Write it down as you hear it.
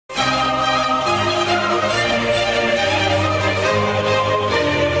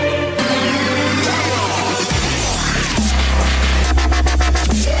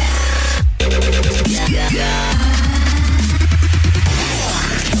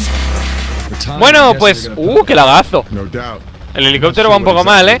Bueno, pues... ¡qué lagazo! El helicóptero va un poco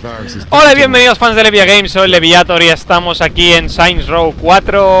mal, ¿eh? Hola y bienvenidos fans de LevillaGames, soy Levillator y estamos aquí en Saints Row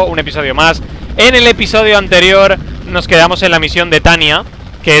 4, un episodio más. En el episodio anterior nos quedamos en la misión de Tania,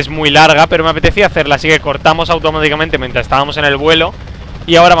 que es muy larga, pero me apetecía hacerla, así que cortamos automáticamente mientras estábamos en el vuelo.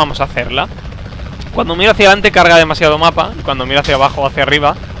 Y ahora vamos a hacerla. Cuando miro hacia adelante carga demasiado mapa, y cuando miro hacia abajo o hacia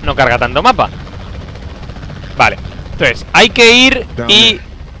arriba no carga tanto mapa. Vale, entonces hay que ir y...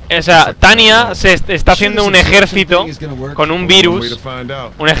 O sea, Tania se está haciendo un ejército con un virus.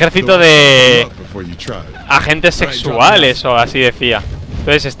 Un ejército de agentes sexuales o así decía.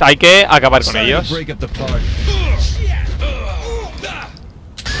 Entonces hay que acabar con ellos.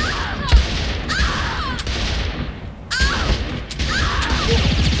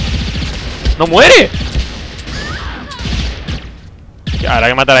 ¡No muere! ¿Habrá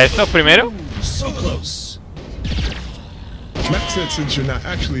que matar a estos primero?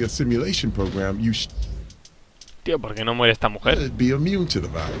 Tío, ¿por qué no muere esta mujer?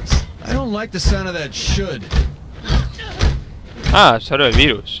 Ah, solo el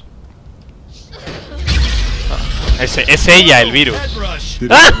virus. Es ella el virus.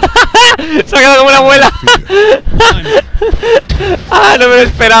 Se ha quedado como una abuela. Ah, no me lo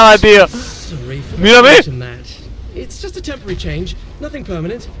esperaba, tío. Mírame.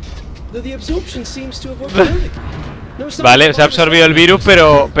 Vale, se ha absorbido el virus,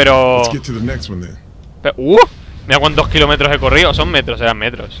 pero... Mira cuántos kilómetros he corrido. Son metros, eran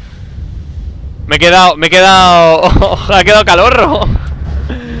metros. Me he quedado... Ha quedado calorro.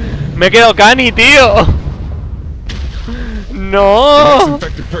 Me he quedado cani, tío. No.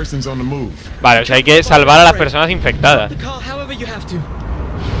 Vale, o sea, hay que salvar a las personas infectadas.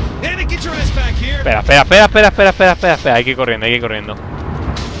 Espera. Hay que ir corriendo,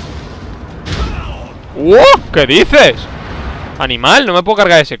 ¿Qué dices? Animal, no me puedo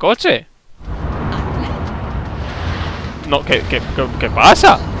cargar ese coche. No, ¿qué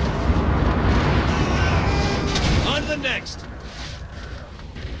pasa?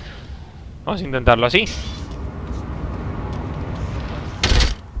 Vamos a intentarlo así.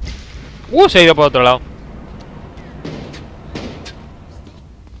 Se ha ido por otro lado.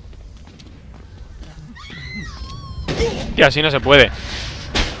 Tío, así no se puede.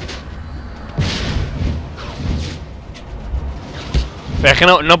 Pero es que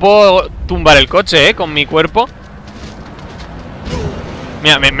no puedo tumbar el coche, con mi cuerpo.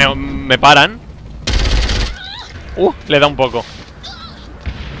 Mira, me paran. Le da un poco.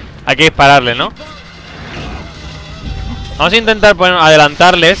 Hay que dispararle, ¿no? Vamos a intentar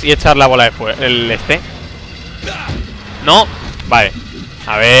adelantarles y echar la bola de fuego. No. Vale.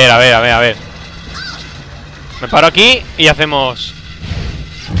 A ver. Me paro aquí y hacemos...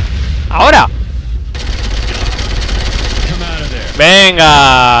 ¡Ahora!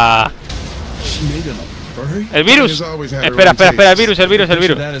 ¡Venga! ¡El virus! Espera, el virus.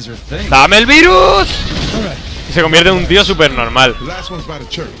 ¡Dame el virus! Y se convierte en un tío súper normal.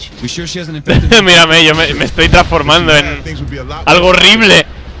 Mírame, yo me estoy transformando en algo horrible.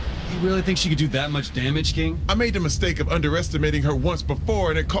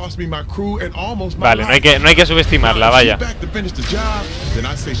 Vale, no hay que subestimarla, vaya.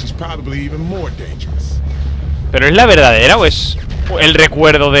 ¿Pero es la verdadera o es el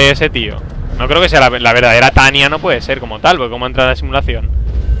recuerdo de ese tío? No creo que sea la verdadera Tania, no puede ser como tal, porque como entra en la simulación.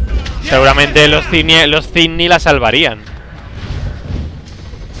 Seguramente los Ssssi la salvarían.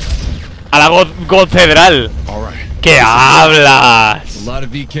 A la Gocedral. ¿Qué hablas?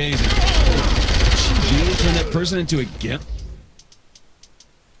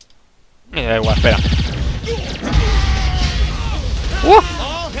 Me da igual, espera.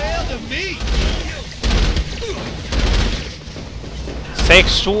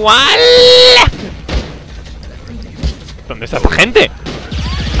 ¡Sexual! ¿Dónde está esta gente?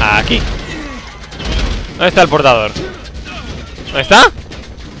 Aquí. ¿Dónde está el portador? ¿Dónde está?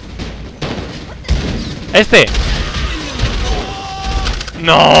 ¡Este!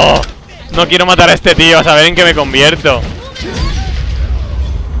 ¡No! No quiero matar a este tío, a saber en qué me convierto.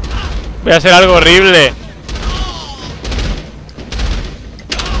 Voy a hacer algo horrible.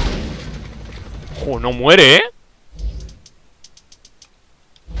 No muere, ¿eh?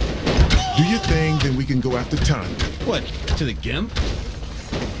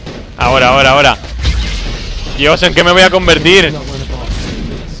 Ahora. Dios, ¿en qué me voy a convertir?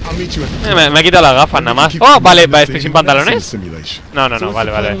 Me ha quitado las gafas nada más. Vale, ¿estoy sin pantalones? No,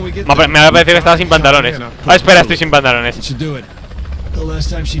 vale. Me va a parecer que estaba sin pantalones. Espera, estoy sin pantalones. Estoy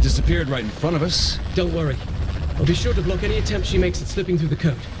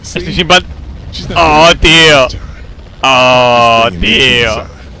sin pantalones. Oh, tío.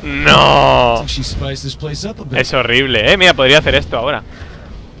 ¡No! Es horrible, mira, podría hacer esto ahora.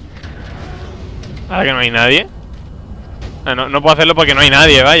 Ahora que no hay nadie. Ah, no puedo hacerlo porque no hay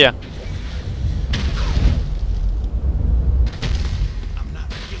nadie, vaya.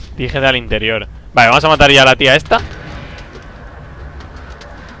 Dígete al interior. Vale, vamos a matar ya a la tía esta.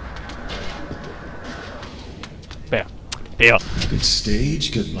 Espera, tío. Good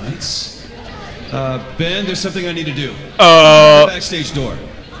stage, good lights. Ben, there's something I need to do. Backstage door.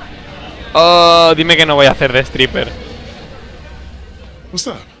 Dime que no voy a hacer de stripper. What's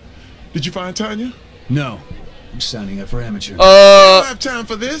up? Did you find Tanya? No. I'm signing up for amateur. I don't have time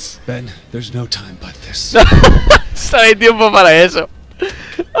for this. Ben, there's no time but this. Solo hay tiempo para eso.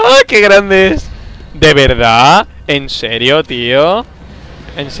 ¡Qué grande es! ¿De verdad? ¿En serio, tío?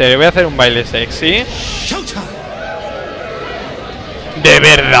 ¿En serio voy a hacer un baile sexy? ¿De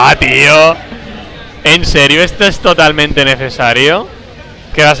verdad, tío? ¿En serio esto es totalmente necesario?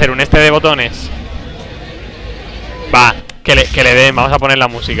 ¿Qué va a ser? ¿Un de botones? Va, que le den, vamos a poner la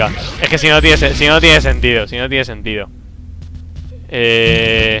música. Es que si no tiene sentido.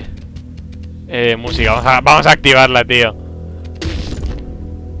 Música, vamos a activarla, tío.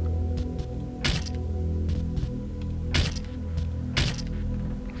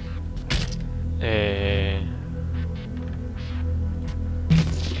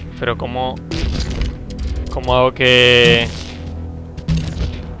 Pero ¿cómo hago que...?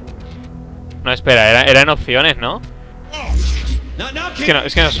 No, espera, era en opciones, ¿no?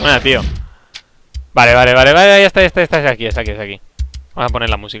 Es que no suena, tío. Vale, ya está aquí. Vamos a poner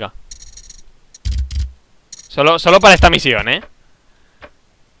la música. Solo para esta misión, ¿eh?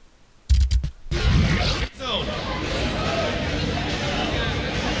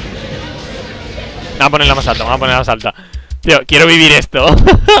 Vamos a ponerla más alta, Tío, quiero vivir esto.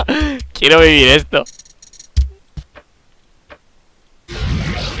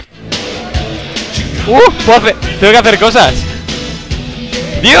 Tengo que hacer cosas.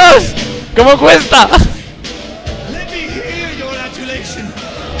 ¡Dios! ¿Cómo cuesta?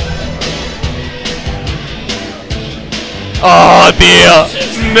 ¡Oh, tío!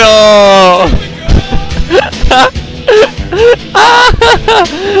 ¡No!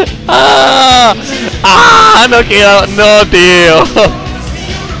 No quiero. No, tío.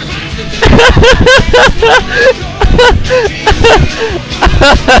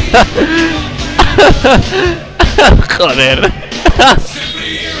 Joder.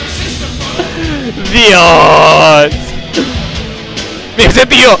 Dios. Mira ese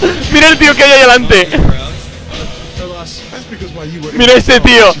tío. Mira el tío que hay ahí adelante. Mira este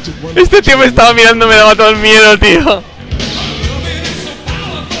tío. Este tío me estaba mirando, me daba todo el miedo, tío.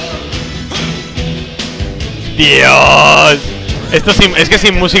 Dios. Esto es que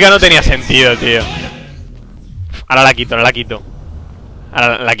sin música no tenía sentido, tío. Ahora la quito.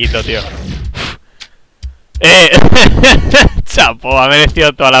 Ahora la quito, tío. Chapo, ha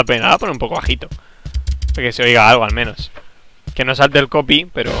merecido toda la pena. Voy a poner un poco bajito para que se oiga algo al menos. Que no salte el copy,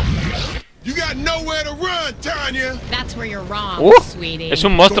 pero... es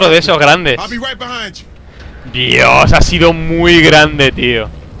un monstruo de esos grandes. Dios, ha sido muy grande, tío.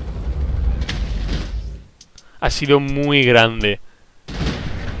 Ha sido muy grande.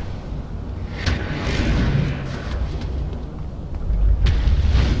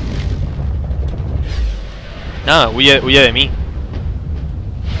 Nada, huye de mí.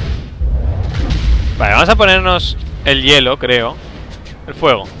 Vale, vamos a ponernos el hielo, creo. El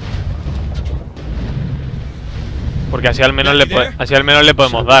fuego. Porque así al menos le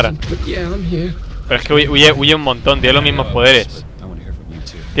podemos dar. Pero es que huye un montón, tiene los mismos poderes.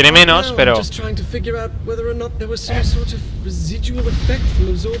 Tiene menos, pero...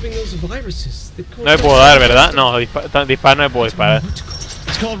 No le puedo dar, ¿verdad? No, disparar no le puedo disparar.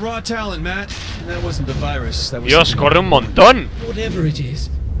 Dios, corre un montón.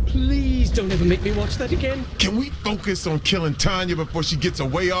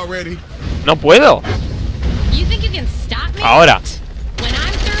 No puedo. Ahora.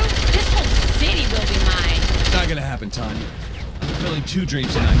 Fulfilling 2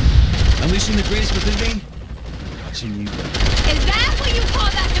 dreams tonight. Unleashing the greatest within me. Watching you. Is that what you call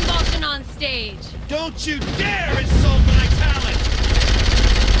that convulsion on stage? Don't you dare insult my talent.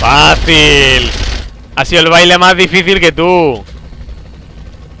 Fácil. Ha sido el baile más difícil que tú.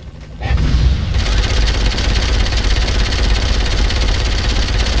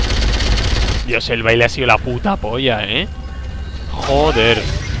 Dios, el baile ha sido la puta polla, ¿eh? Joder.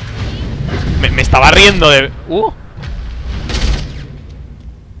 Me estaba riendo de...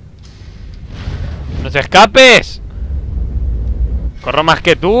 ¡No te escapes! ¡Corro más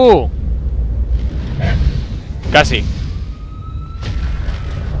que tú! Casi.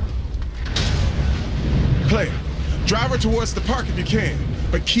 Player, drive her towards the park if you can,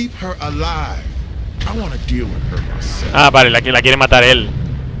 but keep her alive. I want to deal with her myself. Ah, vale, la quiere matar él.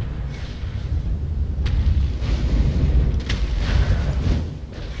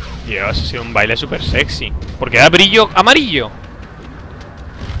 Dios, ha sido un baile súper sexy. Porque da brillo amarillo.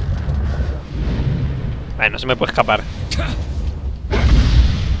 Vale, no se me puede escapar.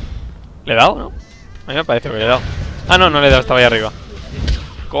 ¿Le he dado, no? A mí me parece que le he dado. Ah, no, no le he dado, estaba ahí arriba.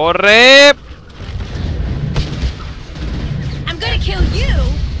 ¡Corre! I'm gonna kill you,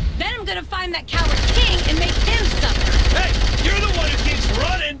 then I'm gonna find that coward king and make him suffer. Hey, you're the one who keeps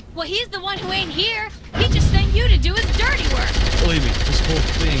running. Well, he's the one who ain't here. He just sent you to do his dirty work. Believe me, this whole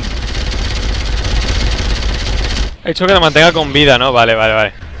thing. He hecho que la mantenga con vida, ¿no? Vale, vale,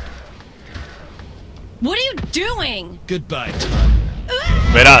 vale. What are you doing? Goodbye, Tom.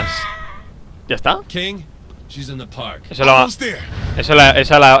 Verás. ¿Ya está? King, she's in the park. Eso lo va, Almost there.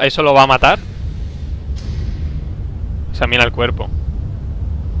 eso lo va a matar. Examina el cuerpo.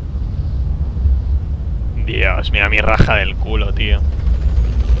 Dios, mira mi raja del culo, tío.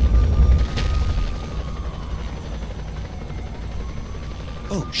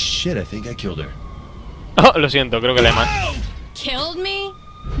 Oh shit, I think I killed her. Oh, lo siento, creo que le he matado. Killed me?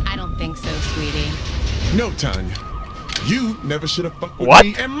 I don't think so, sweetie. No, Tanya. You never should have fucked with What?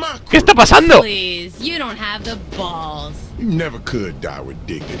 me and my ¿Qué crew. está pasando? Please, you don't have the balls. You never could die with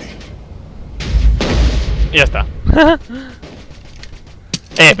dignity. Y ya está.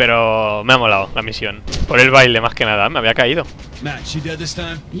 Pero me ha molado la misión. Por el baile, más que nada. Me había caído. Matt, she dead this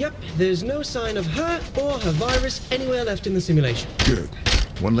time? Yep, there's no sign of her or her virus anywhere left in the simulation. Good.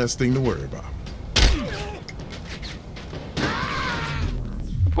 One less thing to worry about.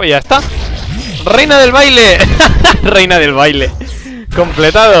 Pues ya está. Reina del baile. Reina del baile.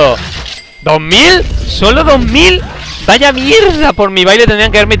 Completado. ¿2000? ¿Solo 2000? Vaya mierda. Por mi baile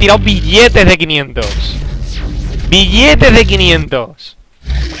tendrían que haberme tirado billetes de 500. Billetes de 500.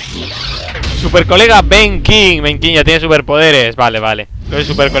 Super colega Ben King. Ben King ya tiene superpoderes. Vale, vale. Los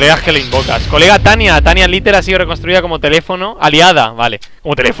super colegas que lo invocas. Colega Tania. Tania Litter ha sido reconstruida como teléfono. Aliada, vale.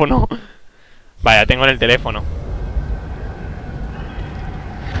 Como teléfono. Vaya, tengo en el teléfono.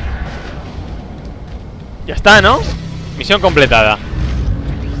 Ya está, ¿no? Misión completada.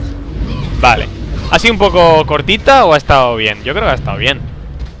 Vale. ¿Ha sido un poco cortita o ha estado bien? Yo creo que ha estado bien.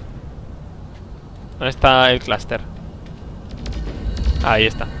 ¿Dónde está el clúster? Ahí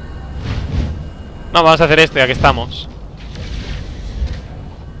está. No, vamos a hacer esto ya que estamos.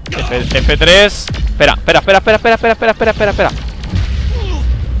 F3. Espera.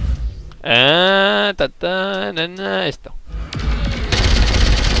 Esto.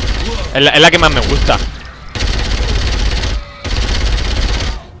 Es la que más me gusta.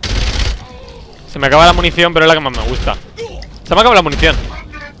 Se me acaba la munición, pero es la que más me gusta. Se me acaba la munición.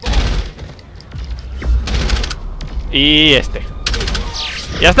 Y este.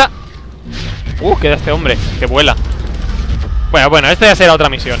 Ya está. Queda este hombre que vuela. Bueno, esto ya será otra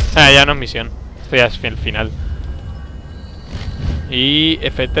misión. Ya no es misión. Esto ya es el final. Y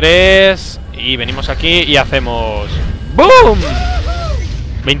F3. Y venimos aquí y hacemos ¡boom!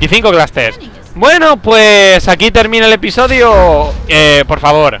 25 clusters. Bueno, pues aquí termina el episodio. Por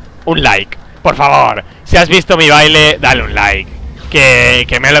favor, un like. Por favor, si has visto mi baile, dale un like.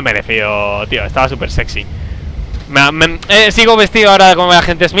 Que me lo he merecido, tío. Estaba súper sexy. Sigo vestido ahora como el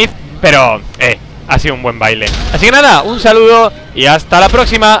agente Smith, pero ha sido un buen baile. Así que nada, un saludo y hasta la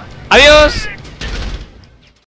próxima. Adiós.